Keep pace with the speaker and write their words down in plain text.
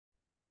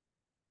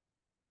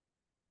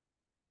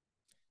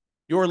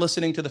You're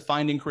listening to the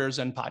Finding Careers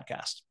In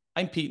podcast.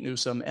 I'm Pete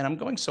Newsome, and I'm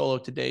going solo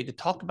today to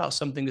talk about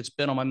something that's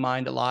been on my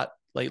mind a lot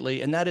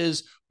lately, and that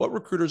is what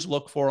recruiters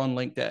look for on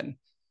LinkedIn.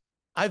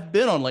 I've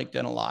been on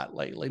LinkedIn a lot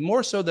lately,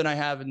 more so than I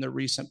have in the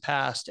recent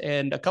past,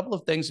 and a couple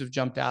of things have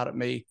jumped out at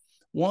me.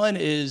 One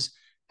is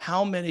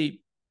how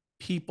many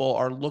people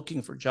are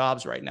looking for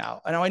jobs right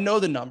now. I know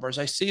the numbers,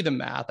 I see the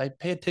math, I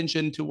pay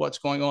attention to what's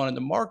going on in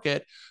the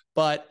market,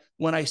 but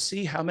when I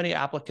see how many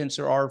applicants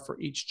there are for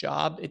each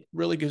job, it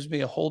really gives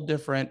me a whole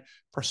different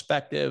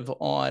perspective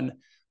on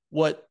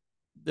what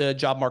the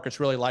job market's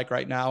really like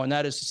right now. And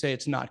that is to say,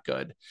 it's not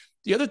good.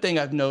 The other thing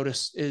I've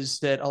noticed is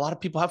that a lot of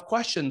people have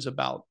questions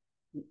about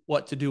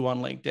what to do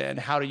on LinkedIn,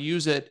 how to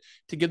use it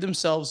to give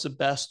themselves the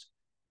best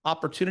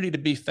opportunity to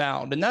be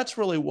found. And that's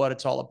really what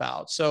it's all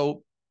about.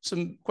 So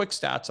some quick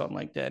stats on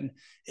LinkedIn.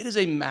 It is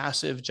a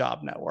massive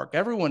job network.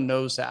 Everyone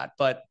knows that,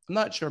 but I'm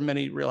not sure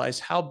many realize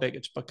how big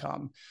it's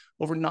become.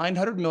 Over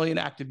 900 million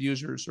active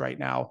users right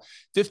now,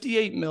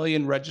 58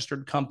 million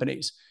registered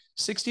companies,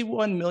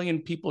 61 million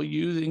people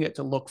using it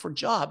to look for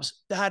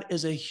jobs. That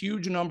is a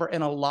huge number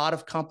and a lot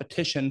of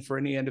competition for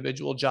any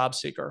individual job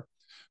seeker.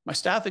 My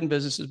staffing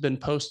business has been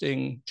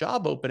posting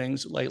job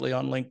openings lately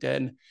on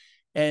LinkedIn.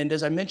 And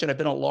as I mentioned, I've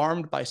been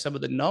alarmed by some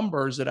of the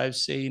numbers that I've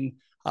seen.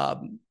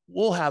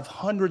 We'll have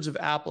hundreds of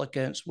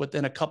applicants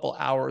within a couple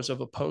hours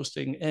of a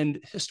posting. And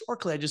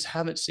historically, I just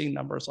haven't seen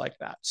numbers like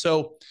that.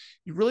 So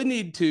you really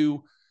need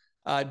to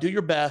do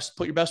your best,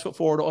 put your best foot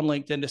forward on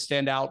LinkedIn to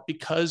stand out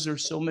because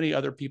there's so many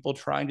other people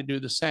trying to do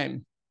the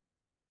same.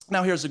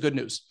 Now, here's the good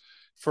news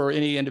for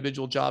any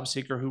individual job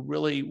seeker who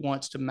really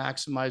wants to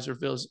maximize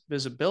their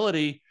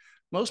visibility.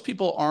 Most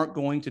people aren't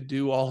going to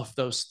do all of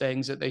those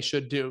things that they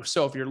should do.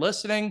 So if you're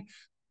listening,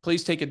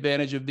 please take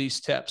advantage of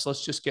these tips.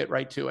 Let's just get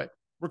right to it.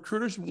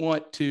 Recruiters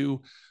want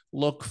to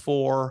look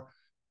for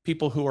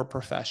people who are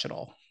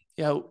professional.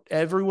 You know,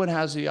 everyone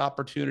has the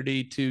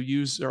opportunity to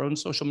use their own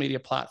social media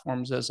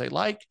platforms as they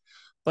like,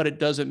 but it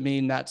doesn't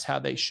mean that's how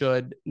they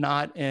should,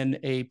 not in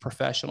a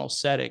professional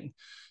setting.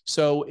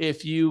 So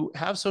if you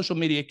have social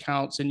media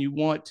accounts and you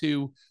want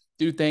to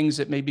do things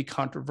that may be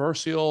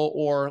controversial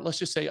or let's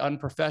just say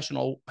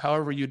unprofessional,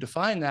 however you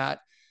define that,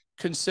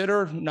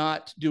 consider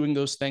not doing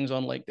those things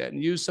on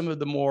LinkedIn. Use some of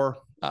the more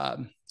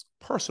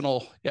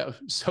personal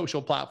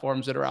social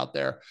platforms that are out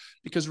there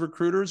because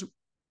recruiters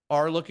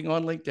are looking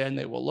on LinkedIn.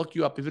 They will look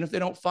you up. Even if they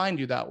don't find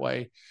you that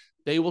way,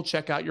 they will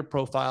check out your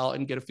profile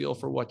and get a feel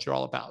for what you're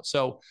all about.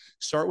 So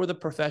start with a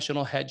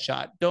professional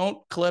headshot. Don't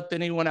clip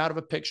anyone out of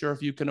a picture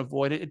if you can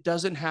avoid it. It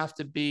doesn't have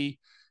to be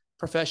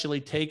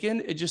professionally taken.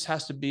 It just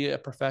has to be a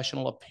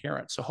professional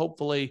appearance. So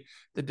hopefully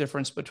the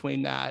difference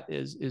between that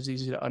is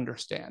easy to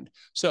understand.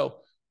 So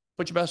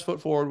put your best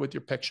foot forward with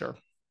your picture.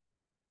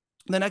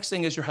 The next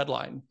thing is your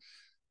headline.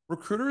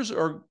 Recruiters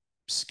are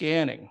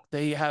scanning.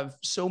 They have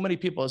so many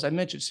people. As I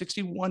mentioned,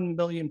 61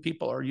 million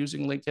people are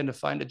using LinkedIn to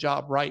find a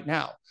job right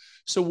now.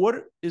 So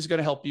what is going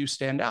to help you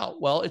stand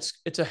out? Well,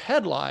 it's a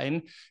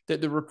headline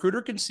that the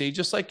recruiter can see,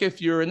 just like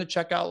if you're in the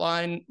checkout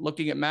line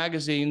looking at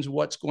magazines,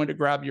 what's going to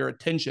grab your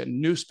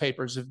attention.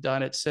 Newspapers have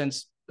done it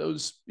since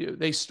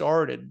they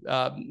started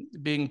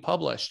being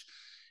published.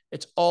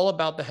 It's all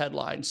about the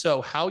headline.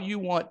 So how you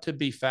want to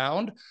be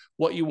found,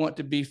 what you want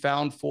to be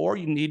found for,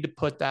 you need to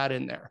put that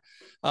in there.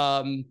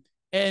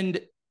 And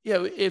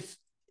if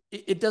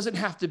it doesn't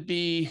have to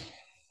be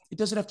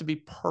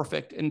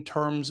perfect in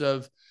terms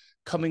of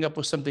coming up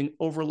with something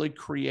overly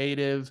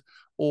creative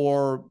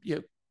or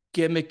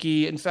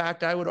gimmicky. In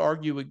fact, I would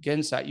argue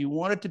against that. You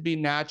want it to be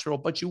natural,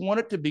 but you want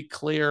it to be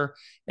clear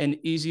and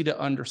easy to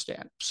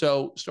understand.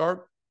 So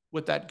start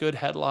with that good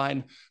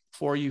headline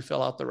before you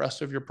fill out the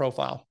rest of your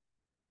profile.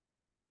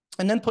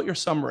 And then put your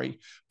summary,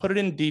 put it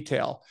in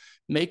detail.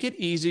 Make it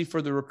easy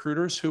for the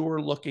recruiters who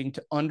are looking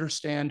to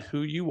understand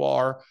who you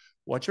are,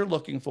 what you're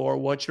looking for,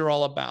 what you're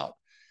all about.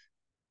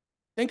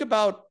 Think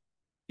about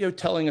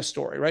telling a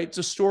story, right? It's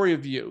a story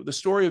of you, the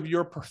story of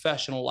your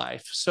professional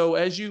life. So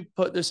as you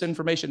put this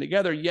information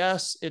together,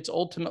 yes, it's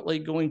ultimately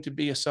going to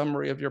be a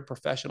summary of your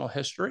professional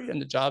history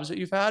and the jobs that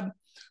you've had.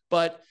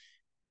 But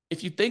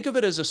if you think of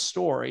it as a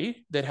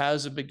story that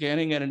has a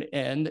beginning and an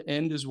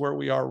end is where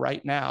we are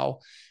right now,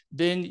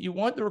 then you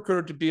want the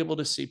recruiter to be able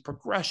to see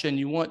progression.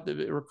 You want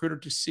the recruiter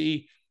to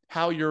see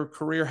how your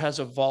career has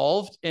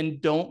evolved and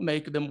don't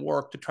make them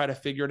work to try to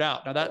figure it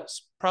out. Now,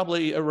 that's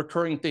probably a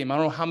recurring theme. I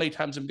don't know how many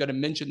times I'm going to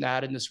mention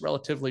that in this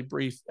relatively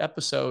brief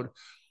episode.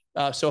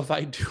 So if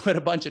I do it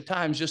a bunch of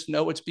times, just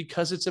know it's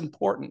because it's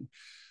important.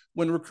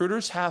 When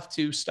recruiters have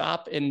to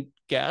stop and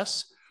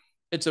guess,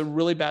 it's a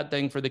really bad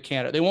thing for the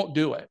candidate. They won't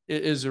do it.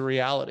 It is a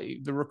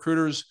reality. The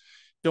recruiters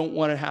don't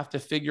want to have to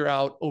figure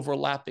out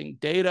overlapping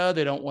data.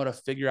 They don't want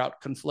to figure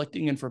out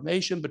conflicting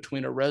information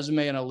between a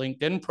resume and a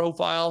LinkedIn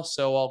profile.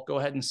 So I'll go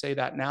ahead and say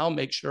that now.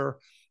 Make sure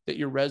that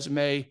your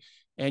resume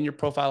and your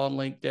profile on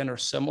LinkedIn are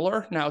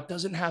similar. Now, it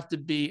doesn't have to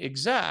be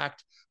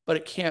exact, but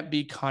it can't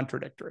be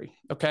contradictory,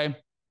 okay?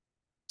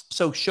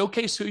 So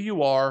showcase who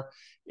you are.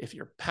 If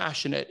you're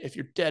passionate, if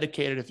you're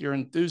dedicated, if you're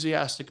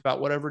enthusiastic about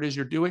whatever it is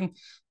you're doing,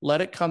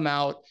 let it come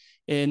out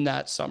in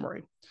that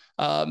summary.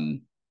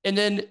 And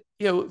then,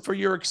 for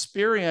your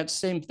experience,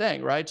 same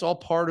thing, right? It's all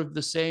part of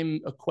the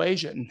same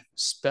equation.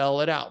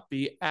 Spell it out,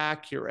 be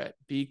accurate,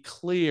 be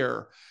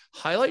clear,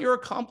 highlight your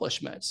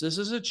accomplishments. This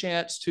is a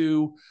chance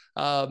to,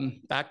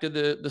 back to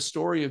the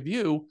story of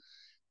you,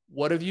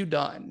 what have you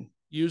done?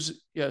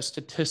 Use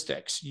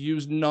statistics,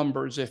 use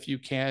numbers if you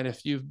can.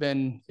 If you've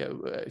been,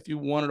 if you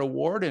won an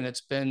award and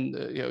it's been,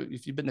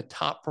 if you've been the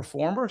top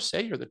performer,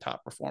 say you're the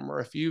top performer.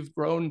 If you've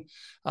grown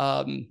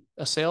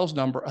a sales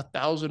number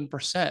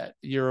 1,000%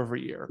 year over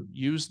year,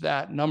 use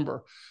that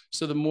number.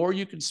 So the more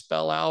you can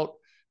spell out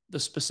the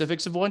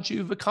specifics of what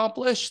you've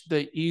accomplished,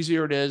 the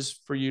easier it is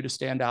for you to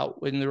stand out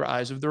in the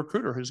eyes of the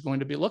recruiter who's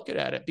going to be looking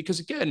at it. Because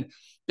again,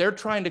 they're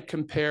trying to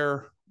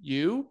compare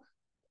you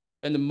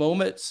and the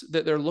moments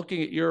that they're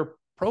looking at your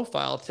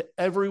profile to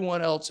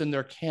everyone else in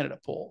their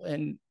candidate pool.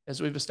 And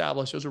as we've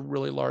established, those are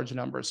really large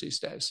numbers these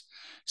days.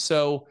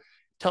 So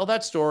tell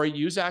that story,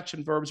 use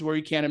action verbs where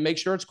you can, and make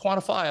sure it's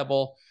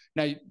quantifiable.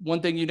 Now, one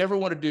thing you never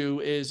want to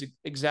do is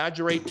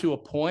exaggerate to a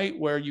point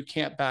where you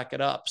can't back it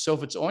up. So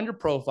if it's on your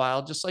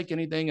profile, just like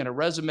anything in a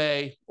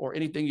resume or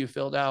anything you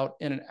filled out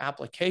in an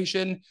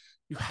application,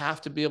 you have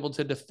to be able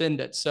to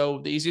defend it. So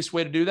the easiest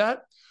way to do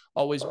that,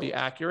 always be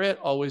accurate,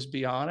 always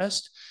be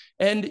honest.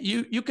 And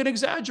you can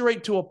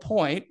exaggerate to a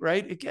point,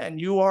 right? Again,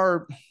 you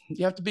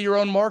have to be your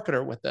own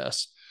marketer with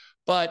this,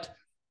 but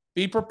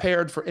be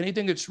prepared for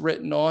anything that's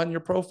written on your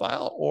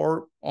profile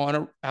or on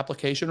an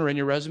application or in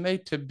your resume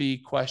to be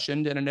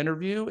questioned in an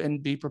interview,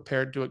 and be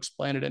prepared to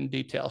explain it in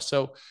detail.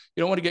 So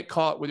you don't want to get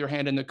caught with your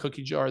hand in the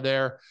cookie jar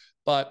there,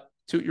 but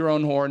toot your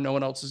own horn. No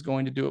one else is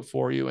going to do it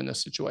for you in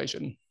this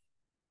situation.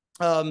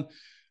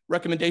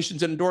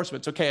 Recommendations and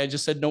endorsements. Okay, I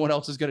just said no one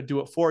else is going to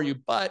do it for you,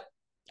 but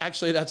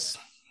actually that's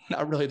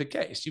not really the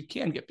case. You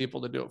can get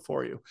people to do it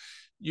for you.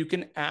 You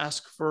can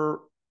ask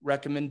for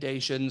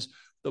recommendations.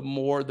 The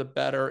more, the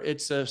better.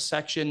 It's a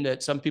section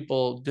that some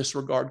people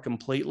disregard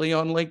completely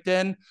on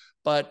LinkedIn,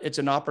 but it's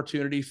an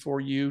opportunity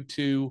for you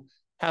to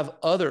have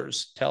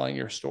others telling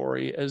your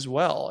story as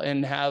well,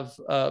 and have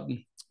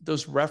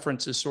those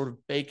references sort of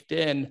baked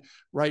in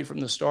right from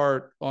the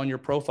start on your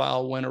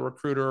profile when a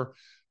recruiter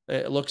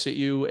looks at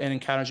you and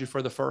encounters you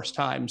for the first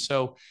time.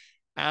 So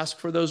ask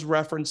for those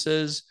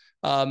references.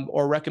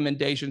 Or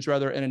recommendations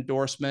rather, and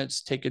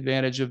endorsements. Take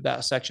advantage of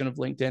that section of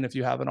LinkedIn if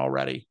you haven't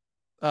already.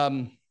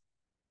 And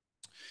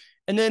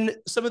then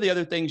some of the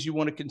other things you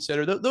want to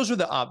consider, those are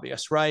the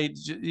obvious, right?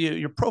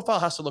 Your profile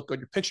has to look good.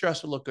 Your picture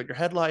has to look good. Your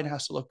headline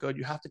has to look good.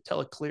 You have to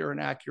tell a clear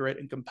and accurate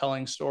and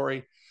compelling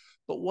story.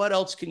 But what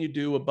else can you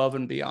do above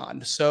and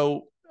beyond?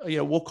 So,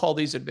 we'll call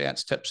these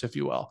advanced tips, if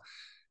you will.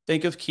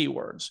 Think of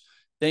keywords.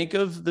 Think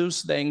of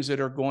those things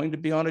that are going to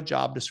be on a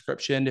job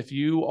description. If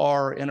you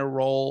are in a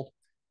role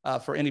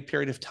for any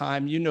period of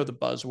time, the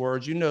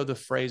buzzwords, the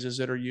phrases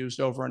that are used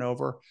over and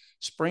over.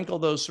 Sprinkle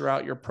those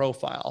throughout your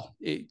profile.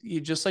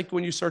 Just like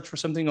when you search for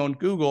something on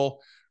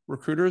Google,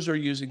 recruiters are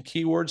using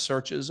keyword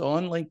searches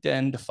on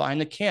LinkedIn to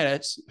find the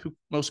candidates who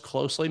most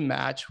closely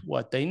match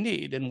what they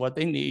need. And what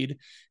they need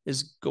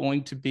is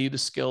going to be the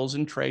skills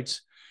and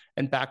traits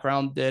and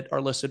background that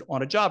are listed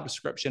on a job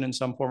description in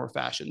some form or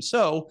fashion.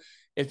 So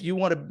if you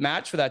want to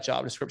match for that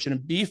job description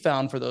and be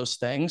found for those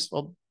things,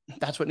 well,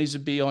 that's what needs to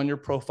be on your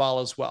profile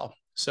as well.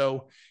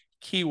 So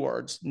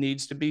keywords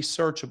needs to be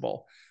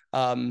searchable.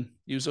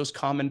 Use those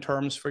common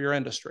terms for your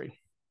industry.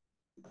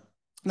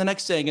 The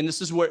next thing, and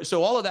this is where,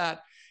 so all of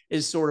that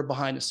is sort of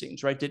behind the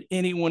scenes, right? That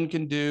anyone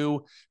can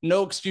do,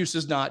 no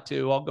excuses not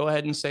to. I'll go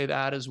ahead and say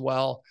that as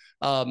well.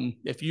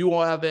 If you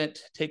haven't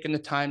taken the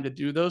time to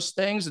do those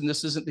things, and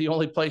this isn't the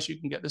only place you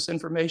can get this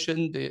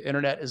information, the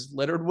internet is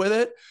littered with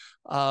it,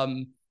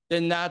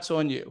 then that's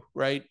on you,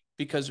 right?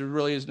 Because there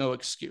really is no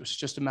excuse, it's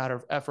just a matter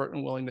of effort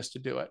and willingness to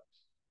do it.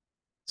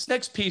 This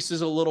next piece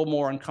is a little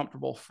more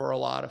uncomfortable for a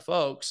lot of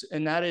folks,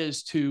 and that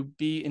is to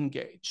be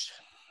engaged.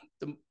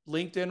 The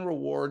LinkedIn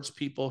rewards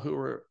people who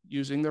are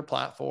using their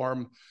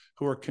platform,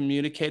 who are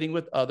communicating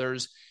with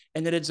others,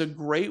 and that it's a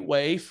great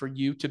way for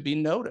you to be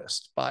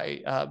noticed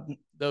by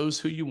those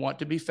who you want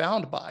to be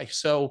found by.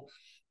 So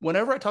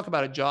whenever I talk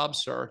about a job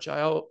search,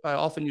 I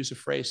often use the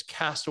phrase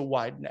cast a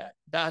wide net.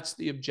 That's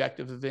the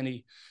objective of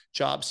any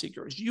job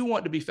seekers. You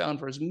want to be found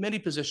for as many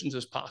positions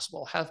as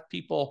possible, have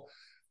people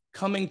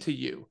coming to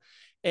you.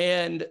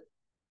 And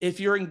if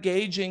you're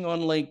engaging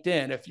on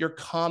LinkedIn, if you're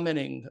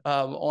commenting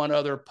on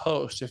other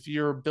posts, if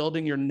you're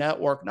building your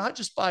network, not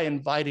just by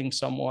inviting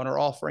someone or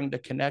offering to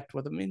connect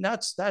with them, I mean,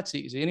 that's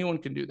easy. Anyone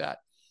can do that.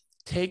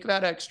 Take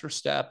that extra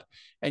step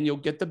and you'll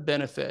get the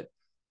benefit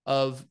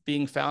of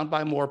being found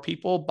by more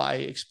people by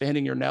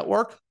expanding your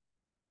network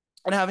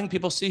and having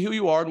people see who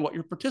you are and what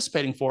you're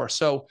participating for.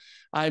 So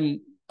I'm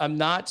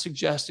not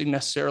suggesting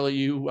necessarily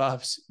you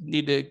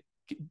need to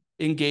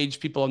engage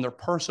people in their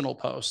personal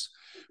posts,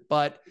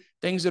 but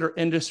things that are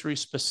industry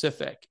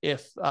specific.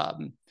 If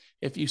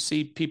you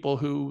see people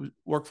who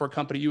work for a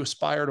company you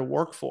aspire to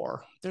work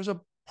for, there's a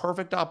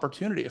perfect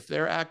opportunity. If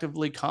they're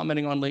actively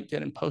commenting on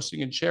LinkedIn and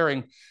posting and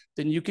sharing,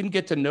 then you can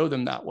get to know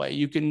them that way.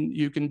 You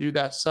can do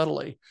that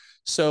subtly.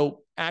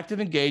 So active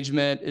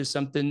engagement is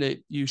something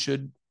that you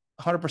should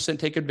 100%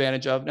 take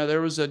advantage of. Now,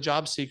 there was a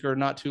job seeker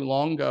not too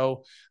long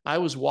ago. I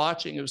was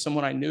watching, it was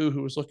someone I knew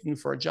who was looking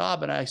for a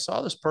job, and I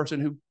saw this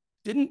person who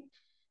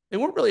they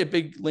weren't really a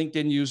big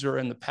LinkedIn user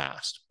in the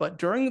past, but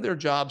during their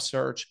job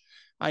search,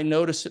 I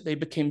noticed that they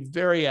became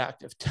very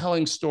active,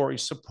 telling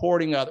stories,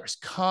 supporting others,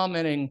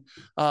 commenting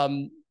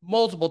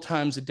multiple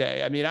times a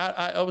day. I mean,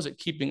 I wasn't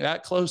keeping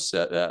that close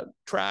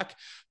track,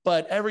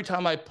 but every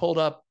time I pulled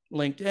up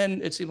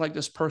LinkedIn, it seemed like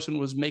this person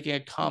was making a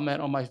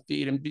comment on my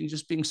feed and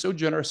just being so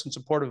generous and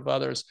supportive of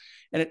others.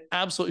 And it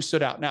absolutely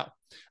stood out. Now,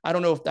 I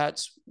don't know if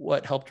that's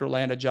what helped her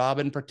land a job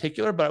in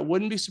particular, but I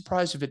wouldn't be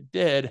surprised if it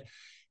did,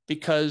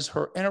 because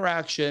her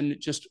interaction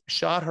just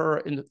shot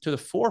her to the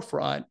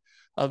forefront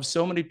of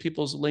so many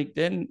people's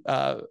LinkedIn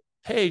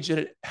page, and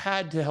it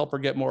had to help her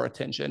get more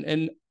attention.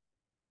 And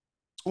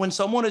when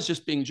someone is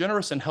just being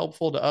generous and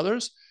helpful to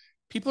others,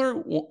 people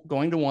are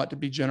going to want to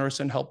be generous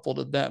and helpful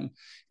to them.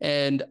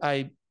 And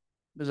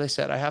as I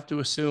said, I have to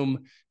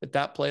assume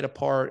that played a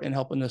part in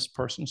helping this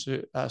person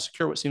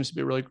secure what seems to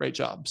be a really great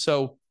job.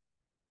 So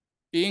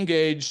be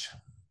engaged,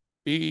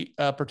 be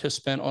a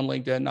participant on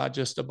LinkedIn, not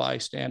just a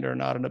bystander,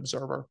 not an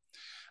observer.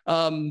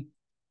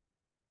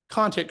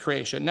 Content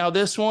creation. Now,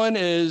 this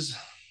one's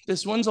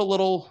a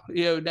little,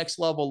 next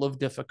level of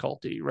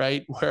difficulty,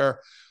 right? Where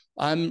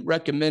I'm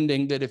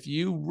recommending that if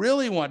you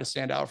really want to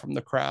stand out from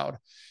the crowd,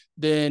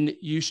 then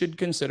you should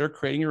consider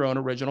creating your own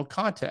original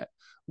content.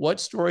 What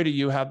story do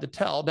you have to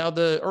tell? Now,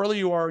 the earlier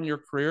you are in your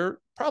career,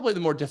 probably the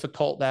more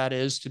difficult that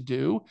is to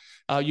do.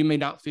 You may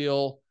not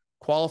feel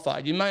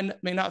qualified. You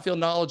may not feel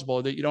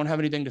knowledgeable, that you don't have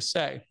anything to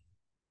say.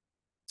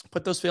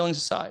 Put those feelings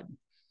aside,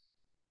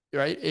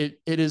 right? It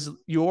is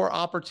your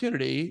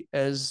opportunity,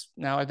 as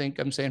now I think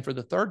I'm saying for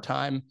the third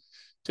time,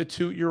 to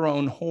toot your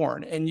own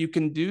horn. And you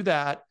can do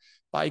that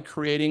by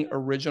creating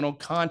original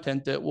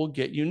content that will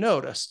get you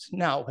noticed.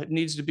 Now, it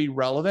needs to be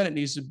relevant. It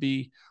needs to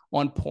be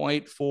on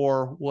point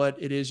for what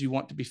it is you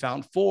want to be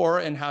found for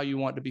and how you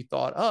want to be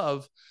thought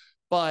of.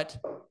 But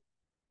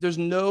there's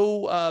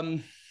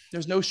no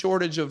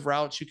shortage of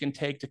routes you can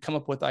take to come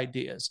up with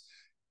ideas.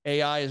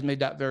 AI has made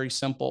that very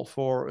simple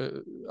for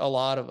a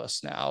lot of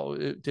us now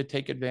to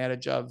take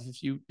advantage of.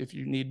 If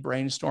you need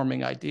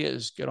brainstorming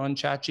ideas, get on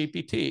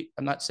ChatGPT.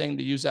 I'm not saying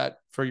to use that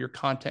for your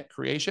content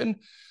creation,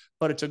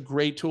 but it's a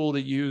great tool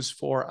to use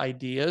for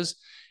ideas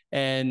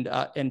and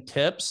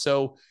tips.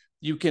 So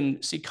you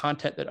can see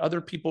content that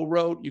other people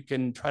wrote. You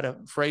can try to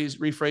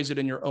rephrase it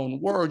in your own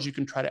words. You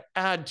can try to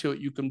add to it.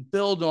 You can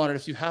build on it.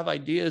 If you have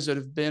ideas that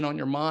have been on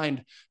your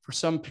mind for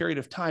some period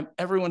of time,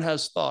 everyone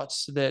has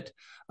thoughts that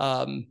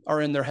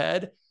are in their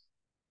head.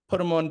 Put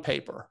them on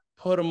paper,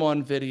 put them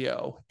on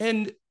video.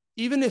 And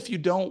even if you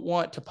don't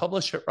want to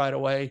publish it right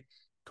away,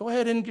 go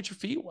ahead and get your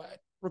feet wet.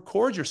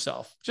 Record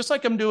yourself, just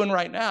like I'm doing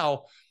right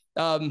now.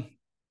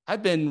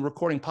 I've been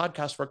recording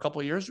podcasts for a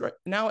couple of years right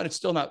now, and it's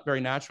still not very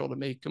natural to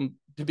me,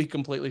 to be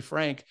completely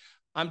frank.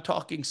 I'm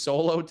talking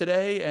solo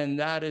today, and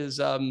that is,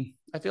 I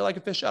feel like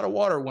a fish out of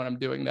water when I'm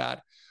doing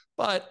that.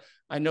 But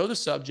I know the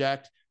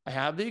subject. I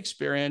have the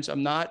experience.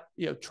 I'm not,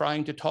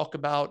 trying to talk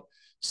about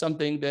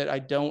something that I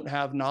don't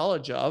have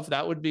knowledge of.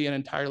 That would be an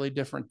entirely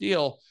different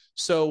deal.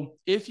 So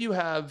if you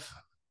have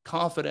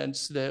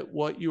confidence that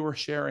what you are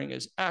sharing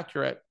is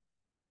accurate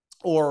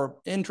or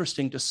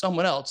interesting to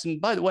someone else.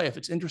 And by the way, if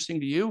it's interesting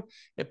to you,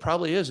 it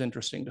probably is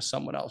interesting to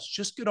someone else.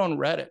 Just get on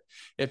Reddit.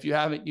 If you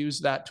haven't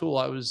used that tool,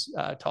 I was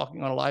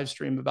talking on a live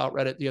stream about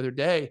Reddit the other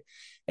day,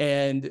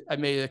 and I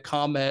made a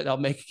comment I'll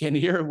make again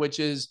here, which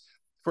is,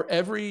 for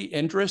every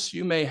interest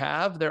you may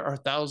have, there are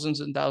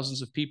thousands and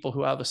thousands of people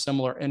who have a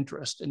similar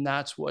interest. And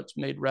that's what's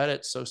made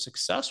Reddit so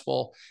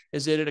successful,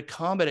 is that it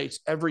accommodates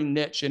every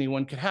niche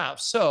anyone could have.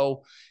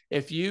 So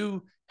if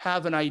you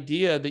have an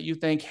idea that you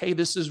think, hey,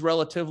 this is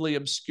relatively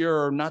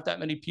obscure, not that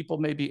many people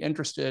may be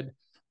interested,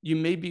 you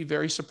may be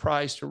very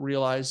surprised to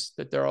realize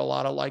that there are a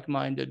lot of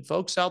like-minded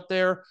folks out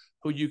there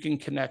who you can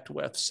connect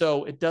with.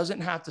 So it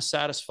doesn't have to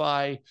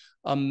satisfy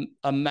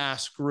a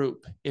mass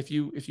group. If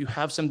you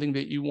have something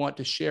that you want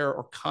to share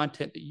or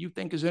content that you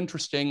think is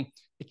interesting,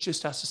 it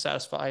just has to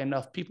satisfy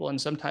enough people. And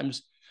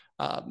sometimes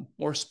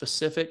more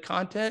specific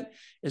content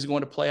is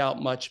going to play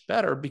out much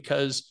better,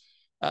 because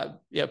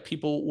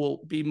people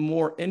will be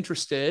more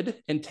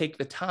interested and take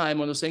the time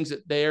on those things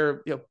that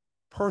they're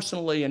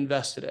personally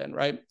invested in,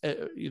 right?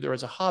 Either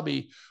as a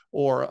hobby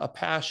or a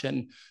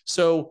passion.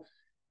 So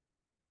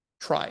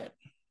try it.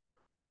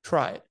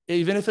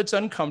 Even if it's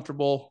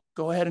uncomfortable,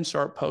 go ahead and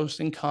start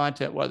posting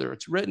content, whether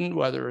it's written,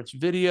 whether it's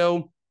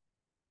video.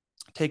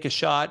 Take a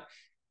shot,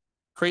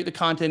 create the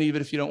content,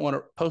 even if you don't want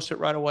to post it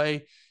right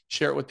away.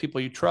 Share it with people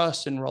you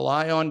trust and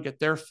rely on, get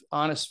their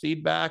honest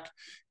feedback.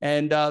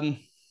 And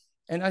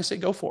I say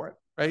go for it,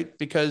 right?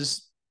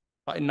 Because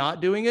by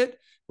not doing it,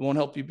 it won't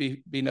help you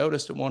be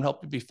noticed. It won't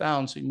help you be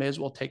found. So you may as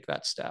well take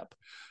that step.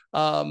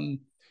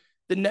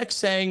 The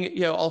next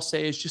thing, I'll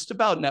say is just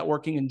about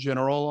networking in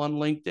general on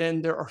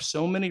LinkedIn. There are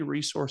so many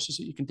resources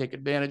that you can take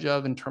advantage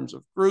of in terms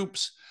of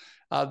groups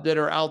that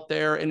are out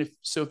there. And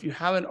if you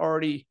haven't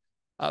already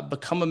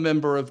become a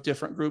member of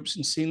different groups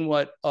and seeing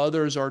what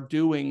others are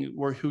doing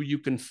or who you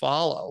can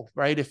follow,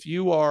 right? If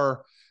you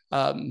are,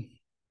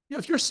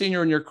 if you're a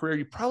senior in your career,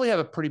 you probably have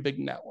a pretty big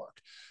network.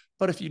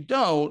 But if you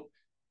don't,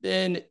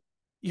 then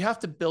you have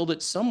to build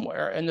it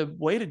somewhere. And the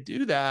way to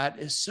do that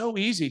is so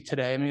easy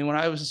today. I mean, when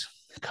I was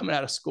coming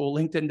out of school,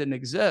 LinkedIn didn't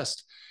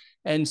exist.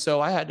 And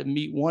so I had to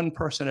meet one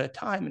person at a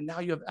time. And now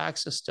you have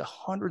access to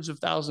hundreds of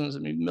thousands, I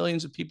mean,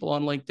 millions of people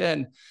on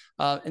LinkedIn.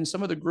 And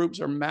some of the groups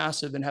are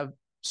massive and have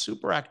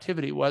super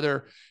activity,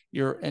 whether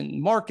you're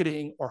in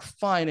marketing or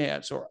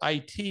finance or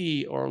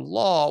IT or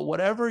law,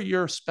 whatever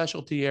your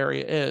specialty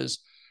area is,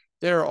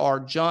 there are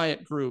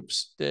giant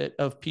groups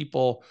of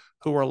people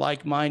who are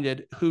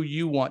like-minded, who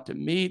you want to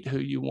meet, who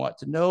you want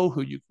to know,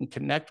 who you can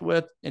connect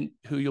with, and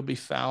who you'll be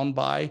found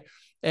by.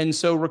 And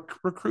so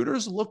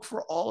recruiters look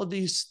for all of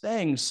these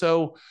things.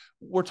 So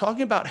we're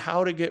talking about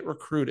how to get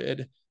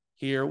recruited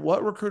here,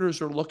 what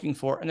recruiters are looking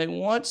for, and they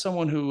want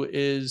someone who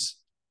is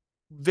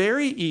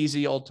very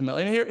easy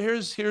ultimately. And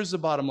here's the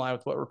bottom line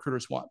with what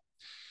recruiters want.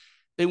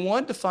 They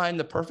want to find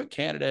the perfect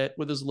candidate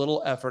with as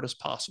little effort as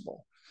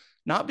possible.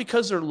 Not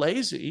because they're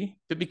lazy,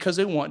 but because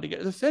they want to get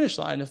to the finish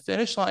line. The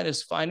finish line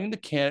is finding the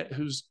candidate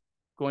who's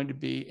going to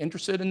be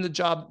interested in the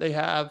job they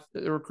have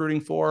that they're recruiting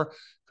for,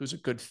 who's a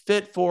good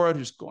fit for it,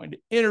 who's going to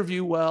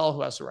interview well,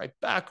 who has the right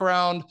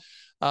background,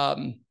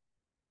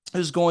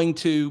 who's going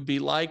to be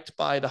liked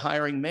by the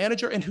hiring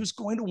manager, and who's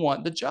going to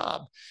want the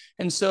job.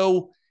 And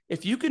so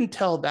if you can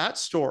tell that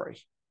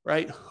story,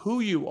 right,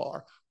 who you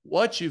are,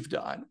 what you've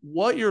done,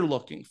 what you're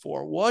looking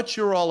for, what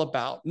you're all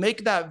about,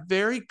 make that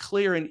very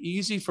clear and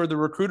easy for the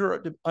recruiter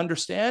to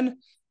understand,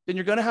 then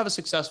you're going to have a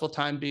successful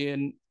time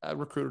being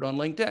recruited on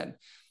LinkedIn.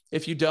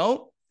 If you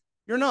don't,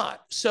 you're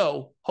not.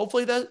 So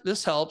hopefully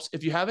this helps.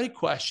 If you have any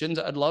questions,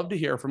 I'd love to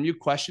hear from you.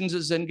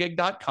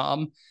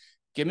 questions@zengig.com.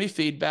 Give me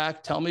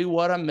feedback. Tell me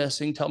what I'm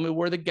missing. Tell me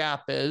where the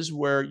gap is,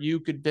 where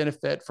you could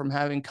benefit from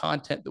having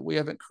content that we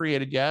haven't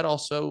created yet.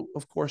 Also,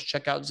 of course,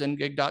 check out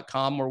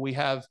zengig.com, where we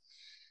have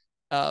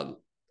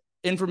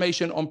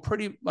information on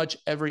pretty much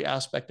every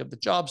aspect of the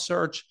job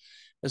search,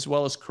 as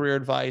well as career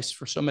advice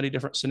for so many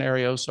different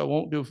scenarios. So I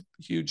won't do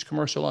a huge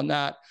commercial on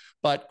that,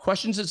 but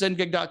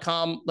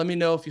questions@zengig.com. Let me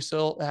know if you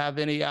still have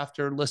any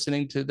after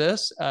listening to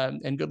this,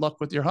 and good luck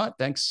with your hunt.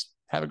 Thanks.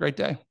 Have a great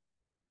day.